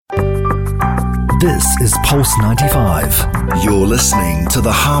This is Pulse 95. You're listening to the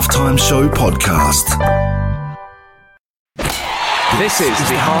Halftime Show podcast. This is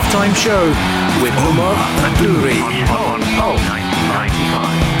the Halftime Show with Omar Adouri on Pulse 95.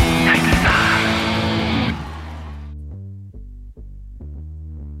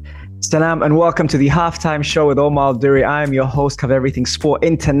 Salam and welcome to the Halftime Show with Omar Adouri. I am your host, cover everything sport,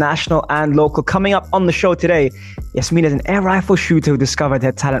 international and local. Coming up on the show today, Yasmin is an air rifle shooter who discovered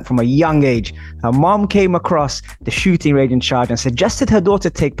her talent from a young age. Her mom came across the shooting range in Sharjah and suggested her daughter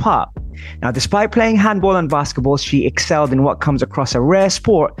take part. Now, despite playing handball and basketball, she excelled in what comes across a rare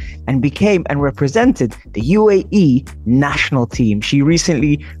sport and became and represented the UAE national team. She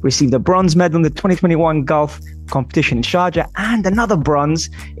recently received a bronze medal in the 2021 Gulf competition in Sharjah and another bronze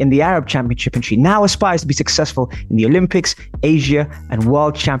in the Arab Championship, and she now aspires to be successful in the Olympics, Asia and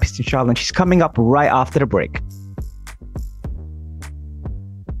World Championships in Sharjah, and she's coming up right after the break.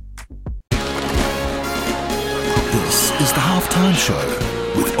 This is the Halftime Show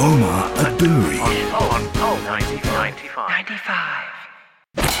with Omar Adouri. On Pulse 95.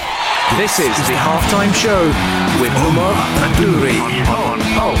 This is the Halftime Show with Omar Adouri on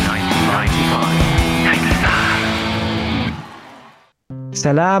Pulse 95.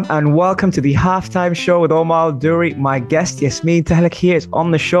 Salam and welcome to the Halftime Show with Omar Adouri. My guest Yasmin Tahlak here is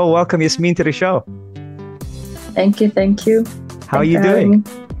on the show. Welcome, Yasmin, to the show. Thank you. How are you doing?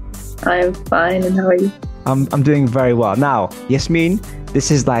 I'm fine, and how are you? I'm doing very well. Now, Yasmin,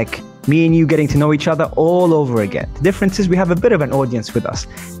 this is like me and you getting to know each other all over again. The difference is we have a bit of an audience with us,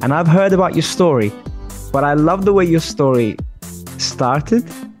 and I've heard about your story, but I love the way your story started,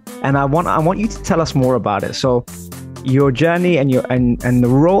 and I want you to tell us more about it. So, your journey and the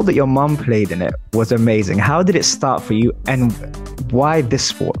role that your mom played in it was amazing. How did it start for you, and why this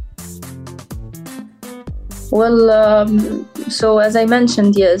sport? Well, so as I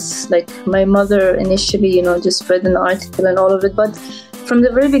mentioned, yes, like my mother initially, just read an article and all of it. But from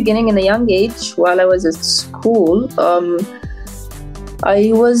the very beginning, in a young age, while I was at school,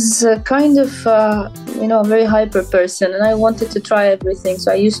 I was kind of, a very hyper person, and I wanted to try everything.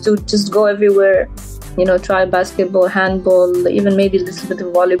 So I used to just go everywhere, try basketball, handball, even maybe a little bit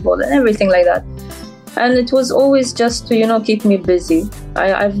of volleyball and everything like that. And it was always just to, keep me busy.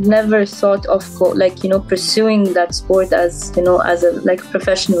 I've never thought of pursuing that sport as a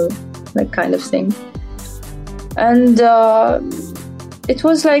professional kind of thing. And it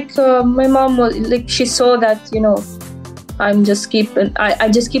was my mom was she saw that I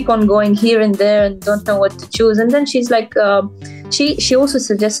just keep on going here and there and don't know what to choose. And then she's she also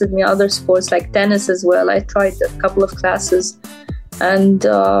suggested me other sports like tennis as well. I tried a couple of classes. And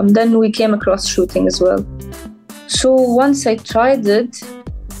then we came across shooting as well. So once I tried it,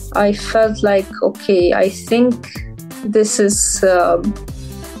 I felt like, okay, I think this is, it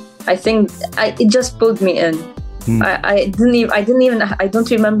just pulled me in. I don't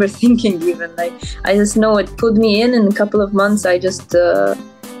remember thinking even, I just know it pulled me in a couple of months. I just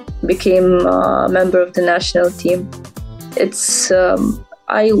became a member of the national team. It's,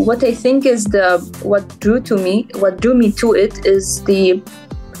 what I think is what drew me to it is the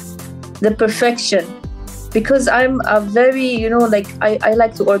perfection, because I'm a very I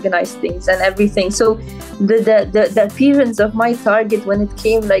like to organize things and everything. So the appearance of my target when it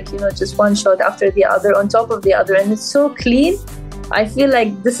came just one shot after the other on top of the other, and it's so clean. I feel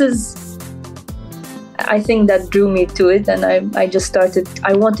like I think that drew me to it, and I just started.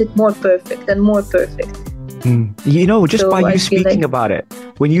 I want it more perfect and more perfect. Just by you speaking about it,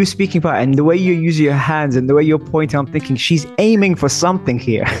 when you're speaking about it and the way you use your hands and the way you're pointing, I'm thinking she's aiming for something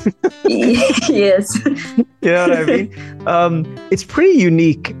here. Yes. You know what I mean? It's pretty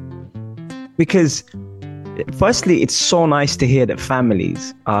unique because firstly, it's so nice to hear that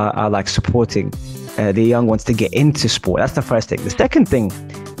families are supporting the young ones to get into sport. That's the first thing. The second thing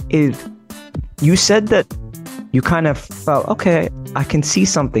is you said that you kind of felt, okay, I can see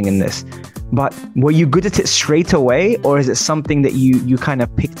something in this. But were you good at it straight away, or is it something that you kind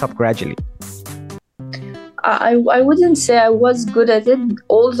of picked up gradually? I wouldn't say I was good at it,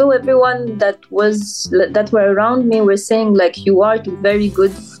 although everyone that were around me were saying you are very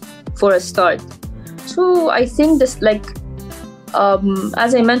good for a start. So I think this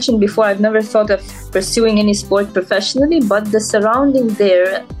as I mentioned before, I've never thought of pursuing any sport professionally, but the surrounding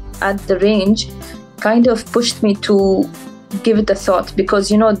there at the range kind of pushed me to give it a thought, because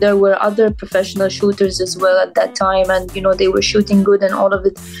there were other professional shooters as well at that time, and they were shooting good and all of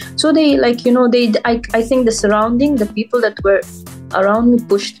it. So they I think the people that were around me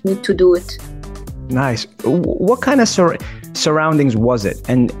pushed me to do it. Nice. What kind of surroundings was it?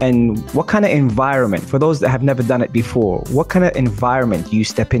 And what kind of environment, for those that have never done it before, what kind of environment do you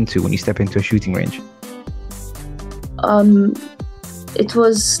step into when you step into a shooting range? It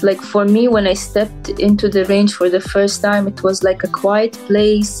was like, for me, when I stepped into the range for the first time, it was like a quiet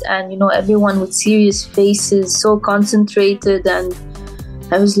place, and everyone with serious faces, so concentrated, and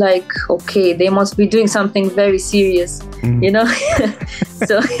I was like, okay, they must be doing something very serious,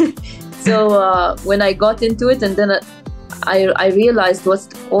 so when I got into it, and then I realized what's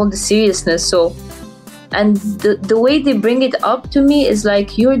all the seriousness. So, and the way they bring it up to me is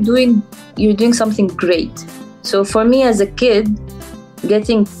like, you're doing something great. So for me as a kid,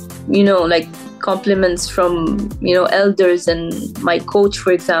 getting like compliments from elders and my coach,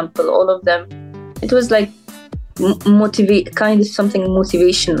 for example, all of them, it was like kind of something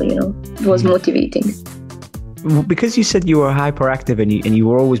motivational. It was motivating. Because you said you were hyperactive and you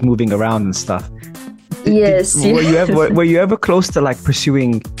were always moving around and stuff. Yes. Were you ever close to like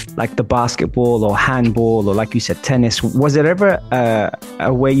pursuing like the basketball or handball or, like you said, tennis? Was it ever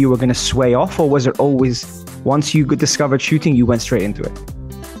a way you were going to sway off, or was it always, once you discovered shooting, you went straight into it?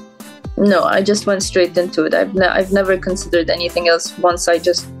 No, I just went straight into it. I've never considered anything else. Once I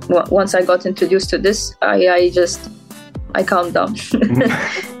got introduced to this, I calmed down.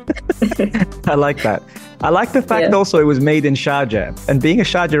 I like that. I like the fact also it was made in Sharjah, and being a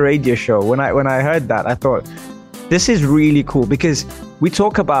Sharjah radio show, when I heard that, I thought, this is really cool, because we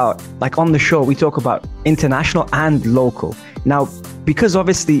talk about, like on the show, we talk about international and local. Now, because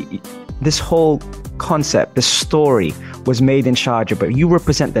obviously this whole concept, the story was made in Sharjah, but you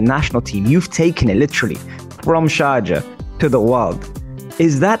represent the national team. You've taken it literally from Sharjah to the world.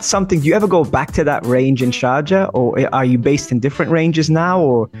 Is that something, do you ever go back to that range in Sharjah, or are you based in different ranges now,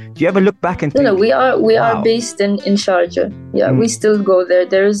 or do you ever look back and think, No, we are based in Sharjah. Yeah, we still go there.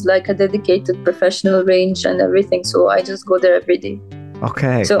 There is like a dedicated professional range and everything, so I just go there every day.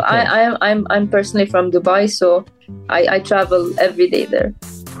 Okay. So okay. I'm personally from Dubai, so I travel every day there.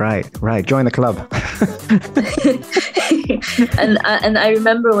 Right. Join the club. and I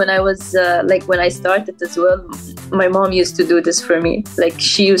remember when I was when I started as well, my mom used to do this for me. Like,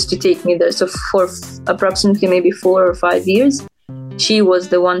 she used to take me there. So for approximately maybe 4 or 5 years, she was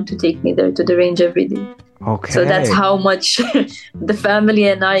the one to take me there to the range every day. Okay. So that's how much the family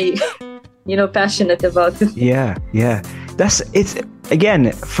and I, passionate about it. Yeah. It's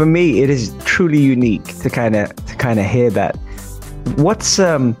again, for me, it is truly unique to kind of hear that. What's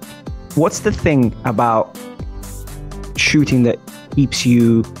the thing about shooting that keeps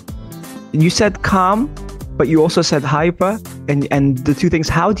you said calm, but you also said hyper, and the two things,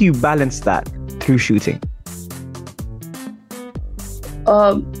 how do you balance that through shooting?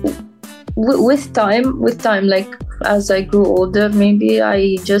 With time, like as I grew older, maybe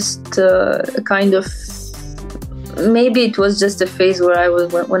I just maybe it was just a phase where I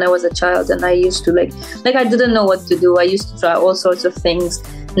was, when I was a child, and I used to like I didn't know what to do. I used to try all sorts of things.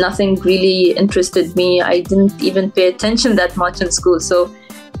 Nothing really interested me. I didn't even pay attention that much in school. So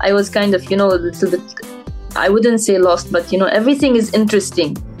I was kind of, a little bit, I wouldn't say lost, but everything is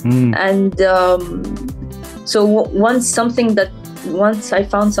interesting. And so once I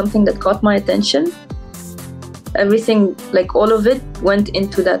found something that caught my attention, everything, like all of it, went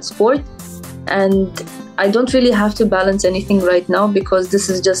into that sport. And I don't really have to balance anything right now, because this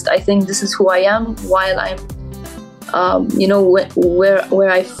is just, I think this is who I am, while I'm, where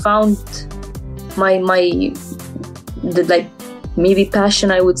I found maybe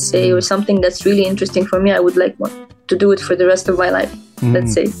passion, I would say, or something that's really interesting for me. I would like to do it for the rest of my life,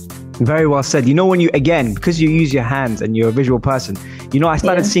 let's say. Very well said. When you, again, because you use your hands and you're a visual person, I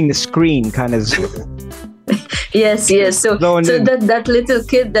started seeing the screen kind of... Yes. So that little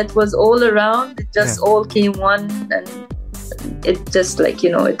kid that was all around, it just all came one, and it just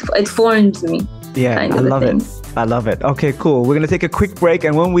it formed me. Yeah, I love it. Okay, cool. We're going to take a quick break,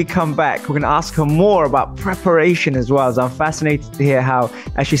 and when we come back, we're going to ask her more about preparation as well, as I'm fascinated to hear how,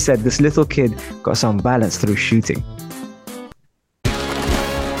 as she said, this little kid got some balance through shooting.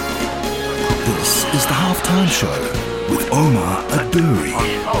 This is the Halftime Show with Omar Adouri.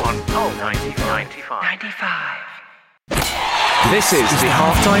 On 95. This is the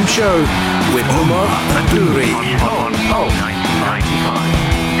Halftime Show with Omar Adouri on 95.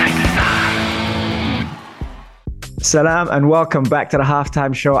 Salam and welcome back to the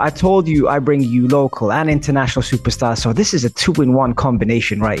Halftime Show. I told you I bring you local and international superstars, so this is a 2-in-1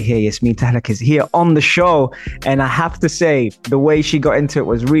 combination right here. Yasmin Tahlak is here on the show, and I have to say, the way she got into it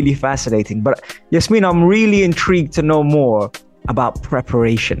was really fascinating. But Yasmin, I'm really intrigued to know more about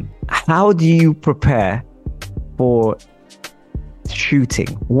preparation. How do you prepare for shooting,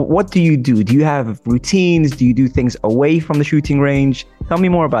 what do you do? Do you have routines? Do you do things away from the shooting range? Tell me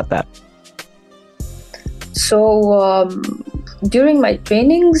more about that. So during my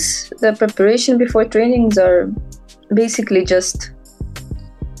trainings, the preparation before trainings are basically just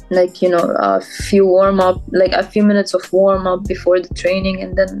like, a few a few minutes of warm up before the training,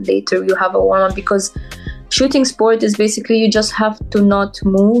 and then later you have a warm up, because shooting sport is basically you just have to not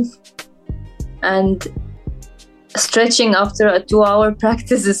move, and stretching after a 2-hour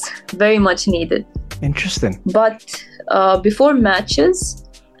practice is very much needed. Interesting. But before matches,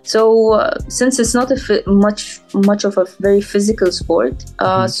 so since it's not much of a very physical sport,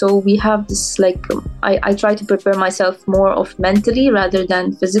 so we have this I try to prepare myself more of mentally rather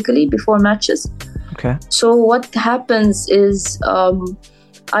than physically before matches. Okay. So what happens is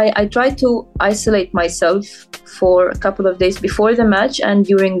I try to isolate myself for a couple of days before the match and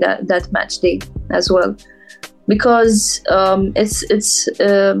during that match day as well, because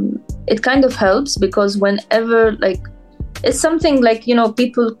it kind of helps, because whenever it's something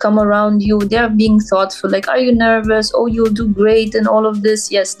people come around you, they're being thoughtful, are you nervous? Oh, you'll do great and all of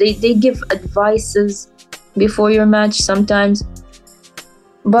this. Yes, they give advices before your match sometimes.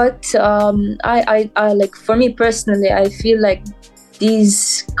 But I for me personally, I feel like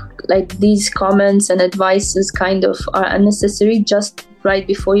these comments and advices kind of are unnecessary just right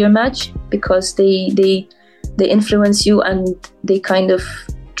before your match, because they influence you and they kind of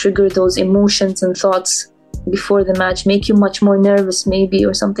trigger those emotions and thoughts before the match, make you much more nervous maybe,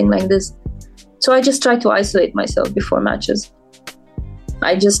 or something like this. So I just try to isolate myself before matches.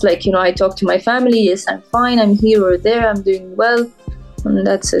 I just I talk to my family. Yes, I'm fine, I'm here or there, I'm doing well, and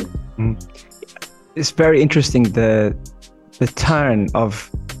that's it. It's very interesting, the turn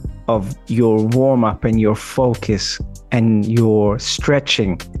of your warm-up and your focus and your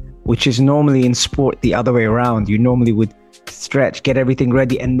stretching, which is normally in sport the other way around. You normally would stretch, get everything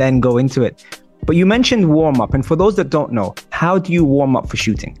ready, and then go into it. But you mentioned warm-up, and for those that don't know, how do you warm up for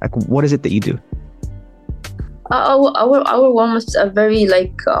shooting? What is it that you do? Our warm-ups are very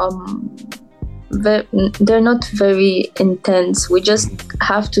they're not very intense. We just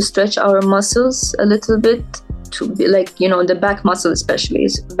have to stretch our muscles a little bit to be the back muscle especially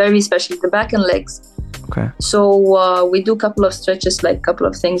the back and legs. Okay. So we do a couple of stretches, a couple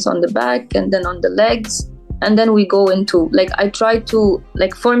of things on the back and then on the legs, and then we go into I try to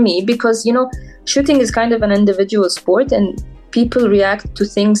for me, because shooting is kind of an individual sport and people react to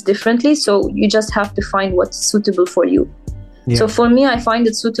things differently, so you just have to find what's suitable for you. Yeah. So for me, I find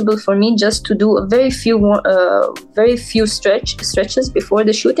it suitable for me just to do a very few stretches before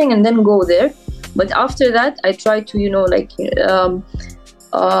the shooting and then go there. But after that, I try to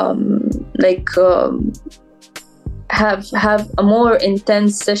have a more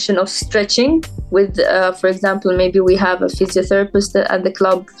intense session of stretching with, for example, maybe we have a physiotherapist at the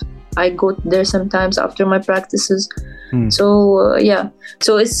club. I go there sometimes after my practices. So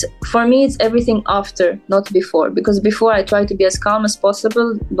so it's for me, it's everything after, not before, because before I try to be as calm as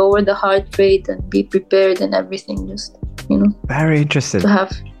possible, lower the heart rate and be prepared and everything, just very interesting to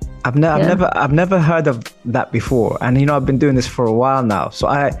have. I've never heard of that before, and I've been doing this for a while now, so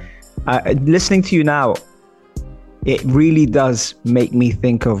I listening to you now, it really does make me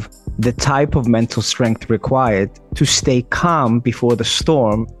think of the type of mental strength required to stay calm before the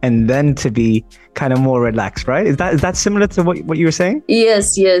storm and then to be kind of more relaxed, right? Is that similar to what you were saying?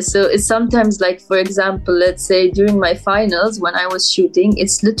 Yes. So it's sometimes for example, let's say during my finals when I was shooting,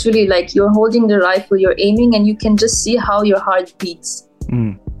 it's literally you're holding the rifle, you're aiming, and you can just see how your heart beats.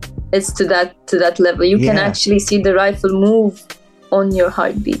 It's to that level. You can actually see the rifle move on your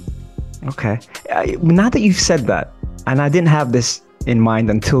heartbeat. Okay. Now that you've said that, and I didn't have this in mind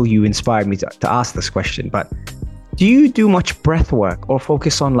until you inspired me to ask this question, but do you do much breath work or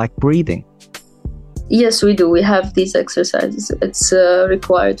focus on breathing? Yes, we do. We have these exercises. It's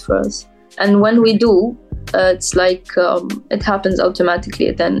required for us. And when we do, it's it happens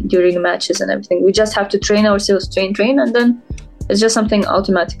automatically then during matches and everything. We just have to train ourselves, train, and then it's just something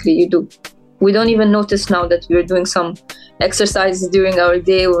automatically you do. We don't even notice now that we're doing some exercises during our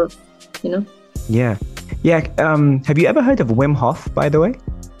day, or Yeah. Have you ever heard of Wim Hof, by the way?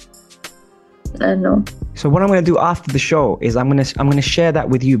 No. So what I'm going to do after the show is I'm going to share that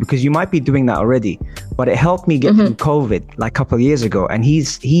with you, because you might be doing that already, but it helped me get through COVID a couple of years ago, and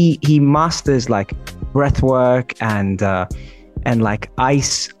he masters breath work and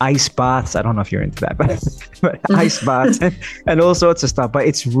ice baths. I don't know if you're into that, but ice baths and all sorts of stuff. But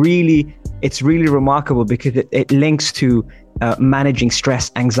it's really remarkable, because it links to managing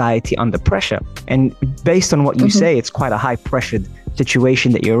stress, anxiety under pressure. And based on what you say, it's quite a high pressured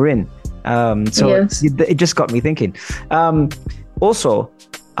situation that you're in. So yes. It just got me thinking. Also,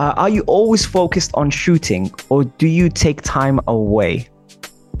 are you always focused on shooting, or do you take time away?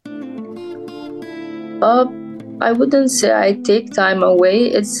 I wouldn't say I take time away.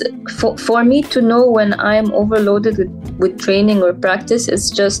 It's for me to know when I'm overloaded with training or practice.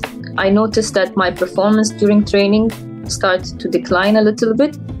 It's just I notice that my performance during training starts to decline a little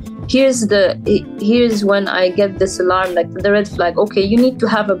bit. Here's when I get this alarm, like the red flag. Okay, you need to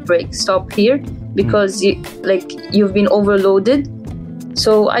have a break. Stop here because you've been overloaded.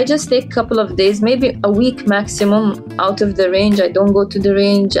 So I just take a couple of days, maybe a week maximum, out of the range. I don't go to the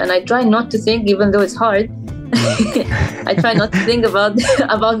range, and I try not to think, even though it's hard. I try not to think about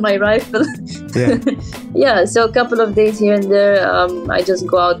my rifle. Yeah. So a couple of days here and there. I just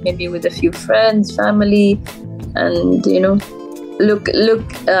go out maybe with a few friends, family, and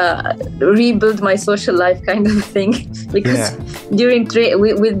rebuild my social life, kind of thing. Because during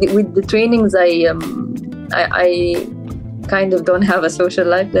with the trainings, I kind of don't have a social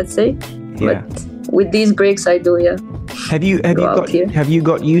life, let's say. But with these breaks, I do. Yeah. Have you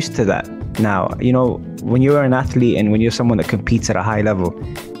got used to that now? When you're an athlete and when you're someone that competes at a high level,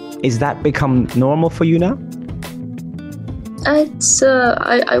 is that become normal for you now? It's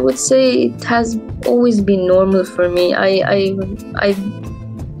I would say it has always been normal for me. I'm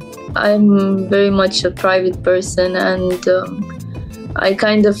very much a private person, and I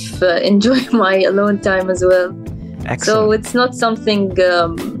kind of enjoy my alone time as well. Excellent. So it's not something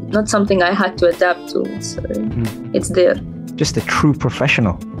I had to adapt to. It's there. Just a true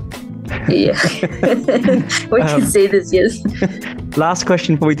professional. Yeah. We can say this, yes. Last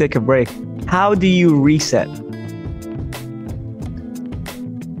question before we take a break. How do you reset?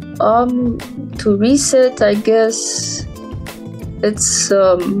 To reset, I guess it's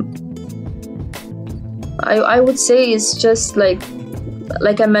I would say it's just like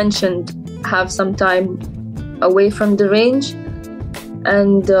I mentioned, have some time away from the range,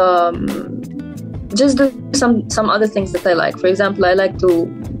 and just do some other things that I like. For example, I like to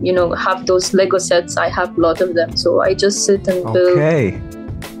have those Lego sets. I have a lot of them, so I just sit and build.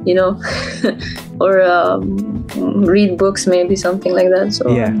 Or read books, maybe something like that. So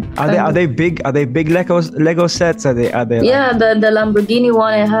are they big Lego sets? Are they the Lamborghini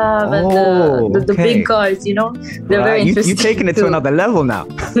one I have, and the big cars, they're very interesting. You're taking it to another level now.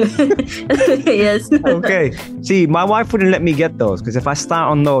 Yes. Okay, see, my wife wouldn't let me get those, because if I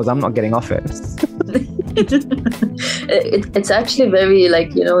start on those, I'm not getting off it. It's actually very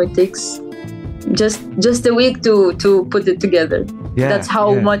it takes just a week to put it together. That's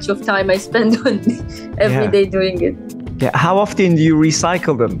how much of time I spend on every day doing it. Yeah. How often do you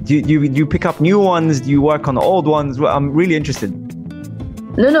recycle them? Do you pick up new ones? Do you work on the old ones? Well, I'm really interested.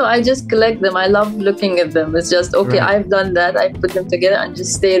 No, I just collect them. I love looking at them. It's just, okay, right. I've done that. I put them together and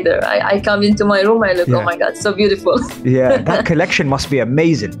just stay there. I come into my room, I look, oh my God, so beautiful. Yeah, that collection must be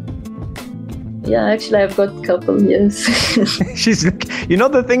amazing. Yeah, actually, I've got a couple, yes. She's,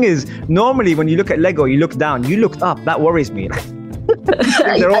 the thing is, normally when you look at Lego, you look down. You looked up. That worries me.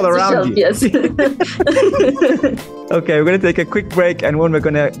 They're all around you. Yes. Okay, we're going to take a quick break, and when we're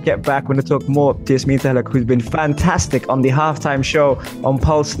going to get back, we're going to talk more to Yasmin Tahlak, who's been fantastic on the halftime show on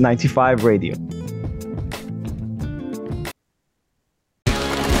Pulse 95 Radio.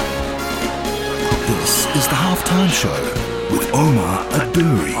 This is the halftime show with Omar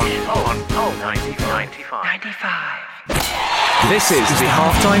Adouri. On Pulse 95. This is the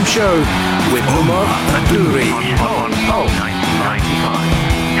halftime show with Omar Adouri on Pulse 95.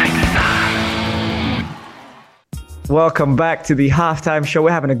 Welcome back to the halftime show.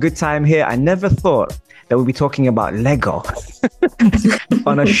 We're having a good time here. I never thought that we'd be talking about Lego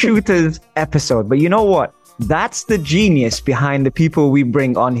on a shooters episode. But you know what? That's the genius behind the people we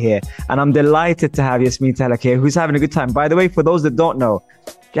bring on here. And I'm delighted to have Yasmin Tahlak here, who's having a good time. By the way, for those that don't know,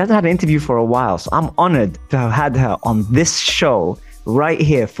 she hasn't had an interview for a while. So I'm honored to have had her on this show right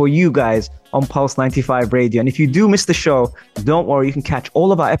here for you guys on Pulse 95 Radio. And if you do miss the show, don't worry, you can catch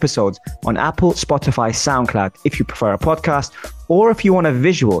all of our episodes on Apple, Spotify, SoundCloud if you prefer a podcast, or if you want a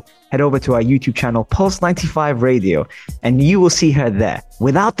visual, head over to our YouTube channel, Pulse 95 Radio, and you will see her there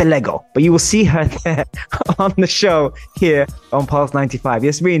without the Lego, but you will see her there on the show here on Pulse 95.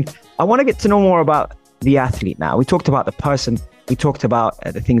 Yasmin, I want to get to know more about the athlete now. We talked about the person, we talked about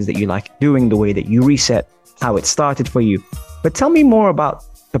the things that you like doing, the way that you reset, how it started for you. But tell me more about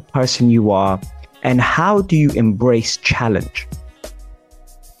the person you are, and how do you embrace challenge?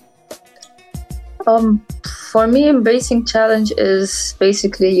 For me, embracing challenge is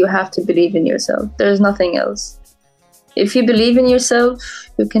basically you have to believe in yourself. There's nothing else. If you believe in yourself,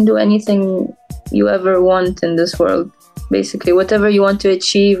 you can do anything you ever want in this world. Basically, whatever you want to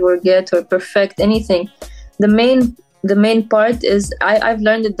achieve or get or perfect, anything. The main the main part is I've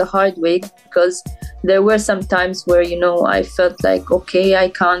learned it the hard way, because there were some times where, I felt like, okay, I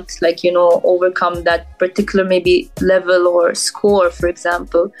can't, overcome that particular maybe level or score, for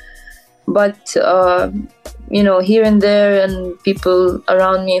example. But, here and there, and people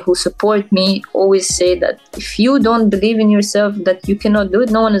around me who support me always say that if you don't believe in yourself that you cannot do it,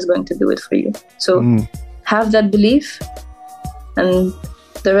 no one is going to do it for you. So have that belief, and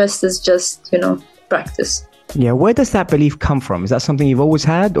the rest is just, practice. Yeah, where does that belief come from? Is that something you've always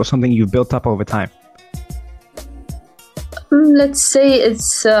had, or something you've built up over time? Let's say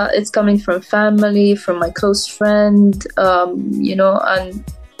it's coming from family, from my close friend, and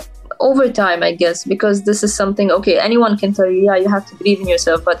over time, I guess, because this is something, okay, anyone can tell you, yeah, you have to believe in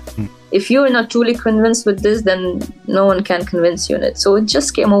yourself, but if you're not truly convinced with this, then no one can convince you in it. So it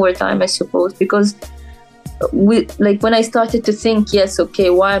just came over time, I suppose, because when I started to think, yes, okay,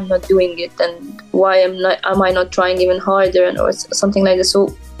 why I'm not doing it, and why am I not trying even harder, or something like this.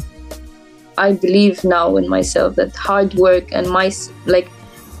 So I believe now in myself that hard work and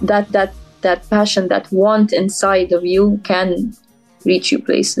that passion, that want inside of you can reach you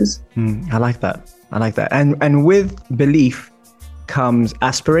places. I like that. And with belief comes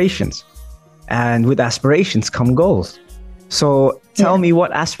aspirations, and with aspirations come goals. So tell me,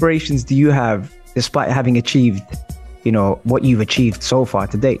 what aspirations do you have despite having achieved, what you've achieved so far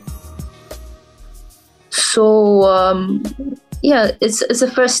to date? So it's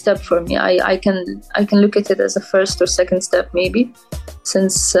a first step for me. I can look at it as a first or second step maybe,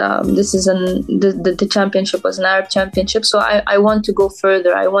 since this is the championship was an Arab championship. So I want to go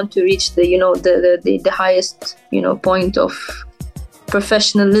further. I want to reach the highest point of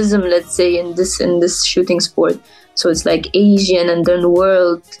professionalism, let's say, in this shooting sport. So it's like Asian and then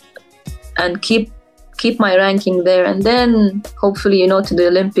world, and keep my ranking there, and then hopefully to the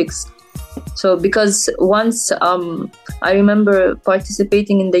Olympics. So because once I remember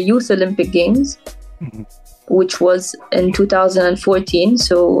participating in the Youth Olympic Games, which was in 2014.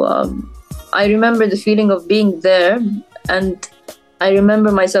 So I remember the feeling of being there, and I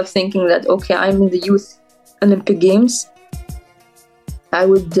remember myself thinking that, okay, I'm in the Youth Olympic Games. I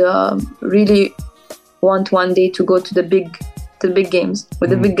would really want one day to go to the big games with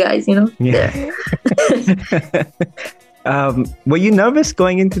the big guys, Yeah. Were you nervous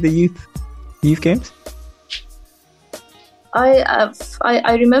going into the youth games?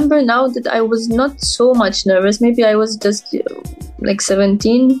 I remember now that I was not so much nervous. Maybe I was just like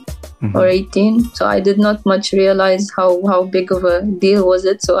 17 or 18, so I did not much realize how big of a deal was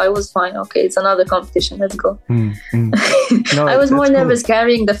it. So I was fine. Okay, it's another competition, let's go. No, I was more nervous cool.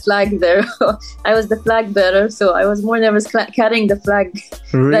 carrying the flag there. I was the flag bearer, so I was more nervous carrying the flag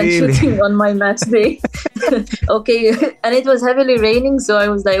than shooting on my match day. Okay, and it was heavily raining, so I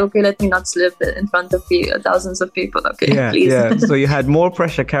was like, okay, let me not slip in front of thousands of people. Okay, please. Yeah. So you had more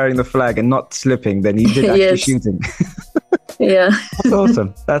pressure carrying the flag and not slipping than you did actually shooting. Yeah.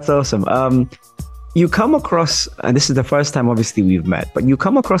 That's awesome. You come across, and this is the first time obviously we've met, but you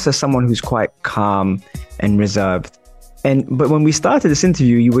come across as someone who's quite calm and reserved. But when we started this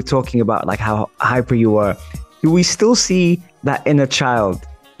interview, you were talking about like how hyper you were. Do we still see that inner child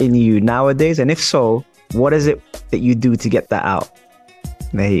in you nowadays? And if so, what is it that you do to get that out?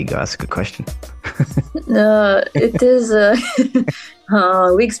 There you go. That's a good question. It is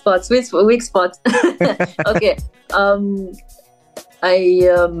weak spots. Okay.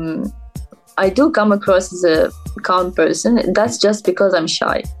 I do come across as a calm person. That's just because I'm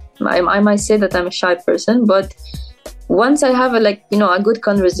shy. I might say that I'm a shy person, but once I have a good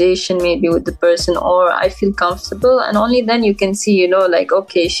conversation maybe with the person, or I feel comfortable, and only then you can see,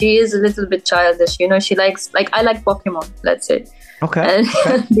 okay, she is a little bit childish. She likes, I like Pokemon, let's say. Okay. And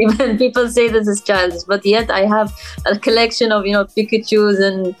even people say this is childish, but yet I have a collection of, Pikachus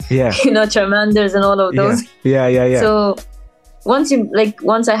and, Charmanders and all of those. Yeah. So once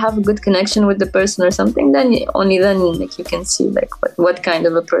I have a good connection with the person or something, then only then you can see what kind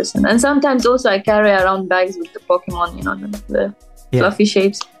of a person. And sometimes also I carry around bags with the Pokemon, the fluffy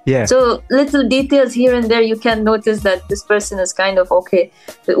shapes. Yeah. So little details here and there, you can notice that this person is kind of okay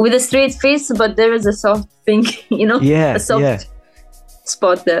with a straight face, but there is a soft thing, a soft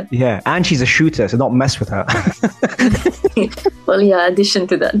spot there. Yeah, and she's a shooter, so don't mess with her. Well, yeah, addition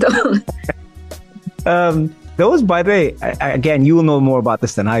to that though. Those, by the way, again, you will know more about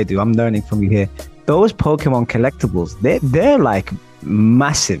this than I do. I'm learning from you here. Those Pokemon collectibles, they're like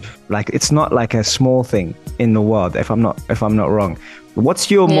massive. Like, it's not like a small thing in the world, if I'm not wrong.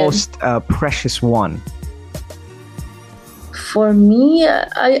 What's your most precious one? For me,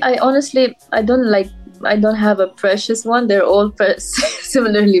 I honestly, I don't like I don't have a precious one. They're all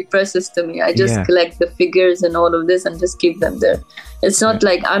similarly precious to me. I just collect the figures and all of this and just keep them there. It's not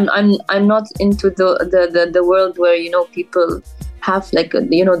like I'm not into the world where, you know, people have like,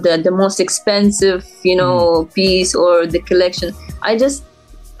 you know, the most expensive, you know, piece or the collection. I just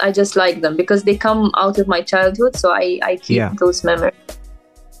like them because they come out of my childhood, so I keep those memories.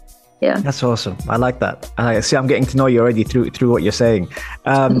 Yeah, that's awesome. I like that. See, I'm getting to know you already through what you're saying.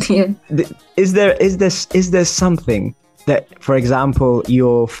 Is there something that, for example,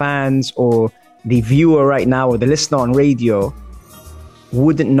 your fans or the viewer right now or the listener on radio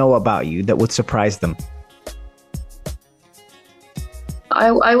wouldn't know about you that would surprise them?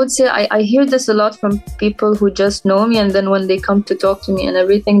 I would say I hear this a lot from people who just know me, and then when they come to talk to me and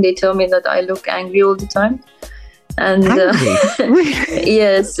everything, they tell me that I look angry all the time. And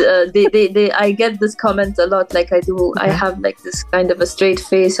yes, I get this comment a lot. Like I have like this kind of a straight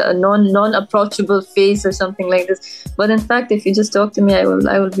face, a non-approachable face or something like this. But in fact, if you just talk to me, I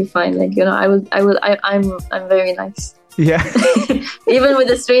will be fine. Like, you know, I'm very nice. Yeah. Even with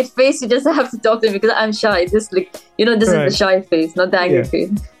a straight face, you just have to talk to me because I'm shy. This, like, you know, this is the shy face, not the angry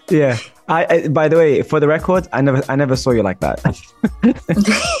face. Yeah. I by the way, for the record, I never saw you like that.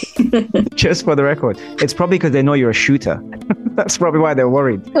 Just for the record, it's probably because they know you're a shooter. That's probably why they're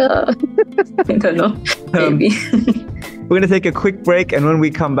worried. I don't know. Maybe. We're going to take a quick break, and when we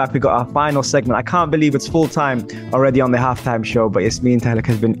come back, we got our final segment. I can't believe it's full time already on the halftime show, but Yasmin Tahlak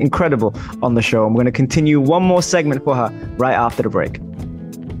has been incredible on the show. I'm going to continue one more segment for her right after the break.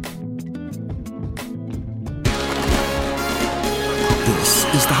 This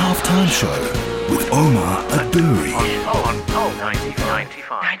is the halftime show with Omar Adouri. On 95.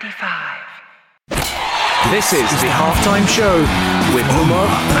 This is the halftime show with Omar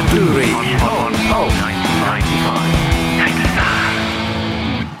Adouri on 95.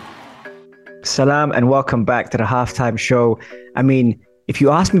 Salam and welcome back to the halftime show. I mean, if you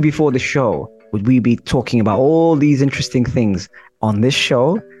asked me before the show, would we be talking about all these interesting things on this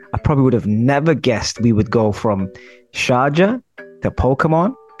show? I probably would have never guessed we would go from Sharjah to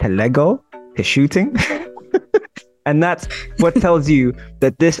Pokemon to Lego to shooting. And that's what tells you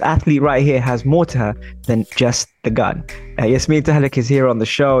that this athlete right here has more to her than just the gun. Yasmin Tahlak is here on the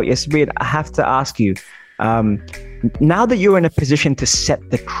show. Yasmin, I have to ask you, now that you're in a position to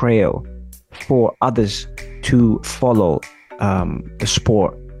set the trail for others to follow the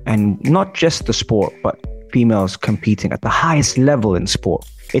sport, and not just the sport, but females competing at the highest level in sport,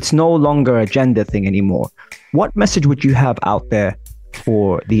 it's no longer a gender thing anymore. What message would you have out there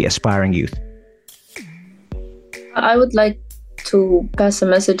for the aspiring youth? I would like to pass a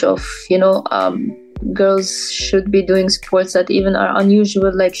message of, you know, girls should be doing sports that even are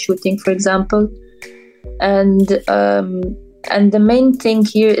unusual, like shooting, for example. And the main thing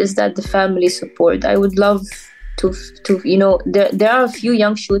here is that the family support. I would love to you know, there are a few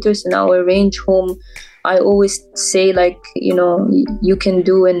young shooters in our range whom I always say, like, you know, you can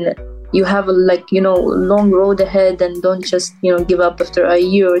do, and you have a, like, you know, long road ahead, and don't just, you know, give up after a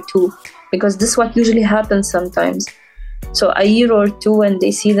year or two, because this is what usually happens sometimes. So a year or two, and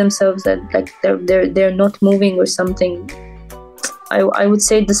they see themselves that, like, they're not moving or something, I would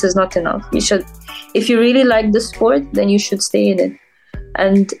say this is not enough. You should, if you really like the sport, then you should stay in it.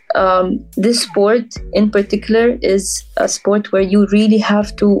 And this sport in particular is a sport where you really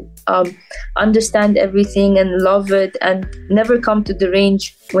have to understand everything and love it, and never come to the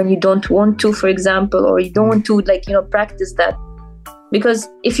range when you don't want to, for example, or you don't want to, like, you know, practice that. Because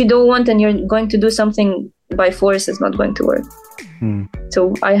if you don't want and you're going to do something by force, it's not going to work.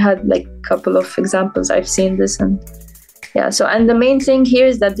 So I had like a couple of examples. I've seen this, and yeah. So, and the main thing here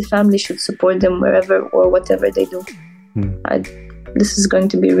is that the family should support them wherever or whatever they do. This is going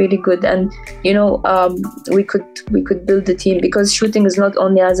to be really good, and you know, we could build a team, because shooting is not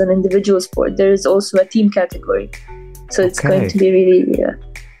only as an individual sport. There is also a team category, so it's going to be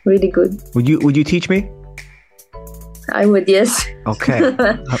really good. Would you teach me? I would, yes. Okay.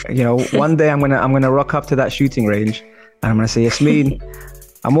 You know, one day I'm gonna rock up to that shooting range, and I'm gonna say, Yasmin,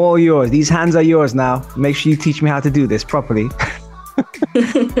 I'm all yours. These hands are yours now. Make sure you teach me how to do this properly.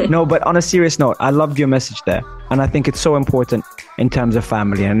 No, but on a serious note, I loved your message there, and I think it's so important in terms of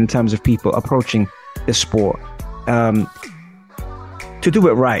family and in terms of people approaching the sport, to do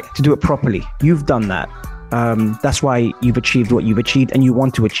it right, to do it properly. You've done that. That's why you've achieved what you've achieved, and you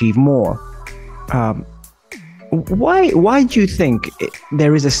want to achieve more. Why do you think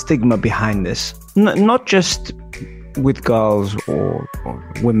there is a stigma behind this? Not just with girls or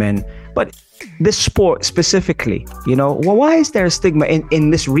women, but this sport specifically, you know? Well, why is there a stigma in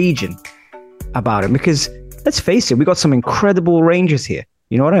this region about it? Because let's face it, we got some incredible ranges here.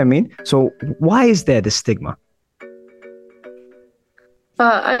 You know what I mean? So why is there this stigma?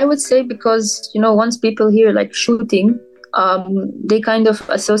 I would say because, once people hear like shooting, they kind of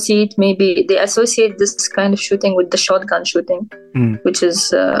associate this kind of shooting with the shotgun shooting, which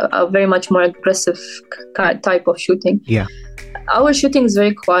is a very much more aggressive type of shooting. Yeah. Our shooting is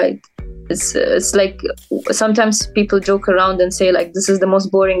very quiet. It's like sometimes people joke around and say like, this is the most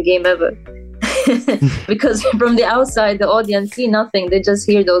boring game ever. Because from the outside, the audience see nothing. They just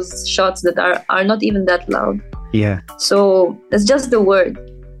hear those shots that are not even that loud. Yeah. So it's just the word.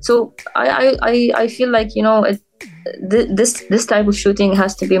 So I feel like, this type of shooting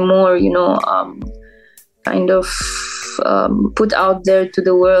has to be more, kind of put out there to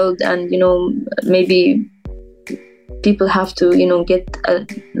the world, and maybe people have to get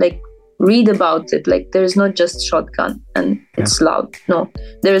read about it. Like, there's not just shotgun and it's loud. No,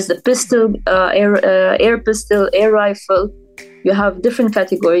 there is the pistol, air pistol, air rifle. You have different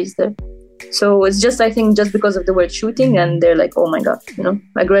categories there. So it's just, I think, just because of the word shooting, and they're like, oh my God,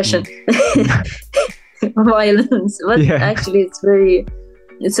 aggression, violence. But actually,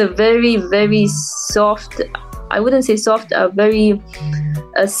 it's a very, very soft, I wouldn't say soft, a very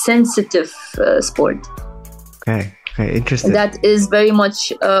sensitive sport. Okay, interesting. That is very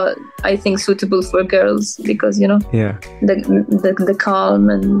much, I think, suitable for girls because, the calm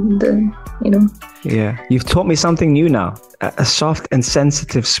and the, Yeah, you've taught me something new now. A soft and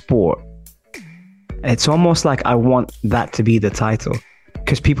sensitive sport. It's almost like I want that to be the title,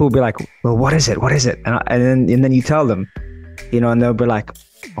 because people will be like, well, what is it? And then you tell them, and they'll be like,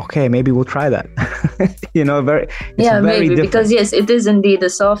 okay, maybe we'll try that. Very maybe different. Because yes, it is indeed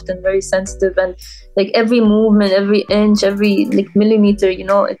a soft and very sensitive, and like every movement, every inch, every millimeter,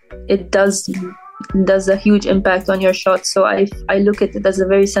 it does a huge impact on your shot. So I look at it as a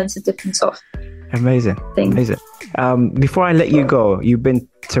very sensitive and soft. Amazing. Before I let you go, you've been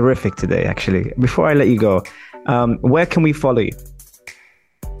terrific today, actually. Before I let you go, where can we follow you?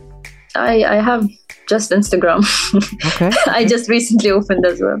 I have just Instagram. Okay. I just recently opened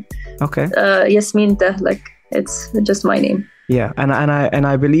as well. Okay. Yasmin Tahlak. It's just my name. Yeah, and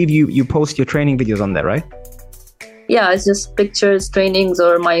I believe you post your training videos on there, right? Yeah, it's just pictures, trainings,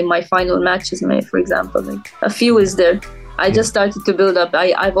 or my final matches, for example. Like, a few is there. I just started to build up.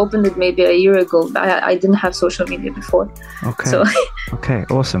 I've opened it maybe a year ago. I didn't have social media before. Okay. So okay,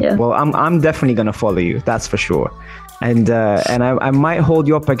 awesome. Yeah. Well, I'm definitely gonna follow you. That's for sure. And I might hold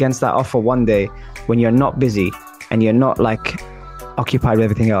you up against that offer one day when you're not busy and you're not like occupied with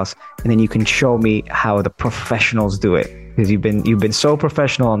everything else, and then you can show me how the professionals do it. Because you've been so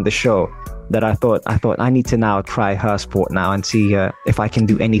professional on the show that I thought I need to now try her sport now and see if I can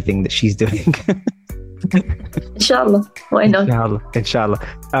do anything that she's doing. Inshallah, why not? Inshallah.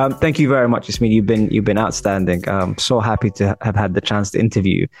 Thank you very much, Yasmin. You've been outstanding. So happy to have had the chance to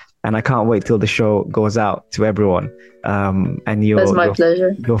interview you, and I can't wait till the show goes out to everyone. And That's my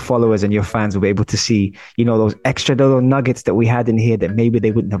pleasure. Your followers and your fans will be able to see, those extra little nuggets that we had in here that maybe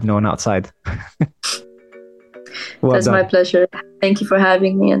they wouldn't have known outside. Well That's done. my pleasure. Thank you for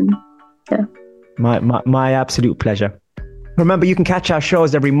having me, and my absolute pleasure. Remember, you can catch our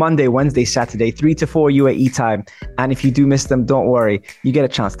shows every Monday, Wednesday, Saturday, 3 to 4 UAE time. And if you do miss them, don't worry. You get a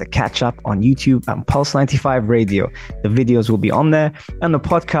chance to catch up on YouTube and Pulse 95 Radio. The videos will be on there, and the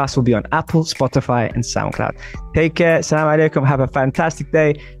podcast will be on Apple, Spotify, and SoundCloud. Take care. Assalamu alaikum. Have a fantastic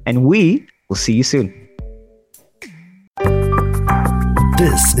day, and we will see you soon.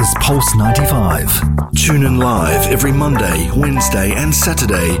 This is Pulse 95. Tune in live every Monday, Wednesday, and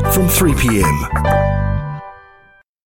Saturday from 3 p.m.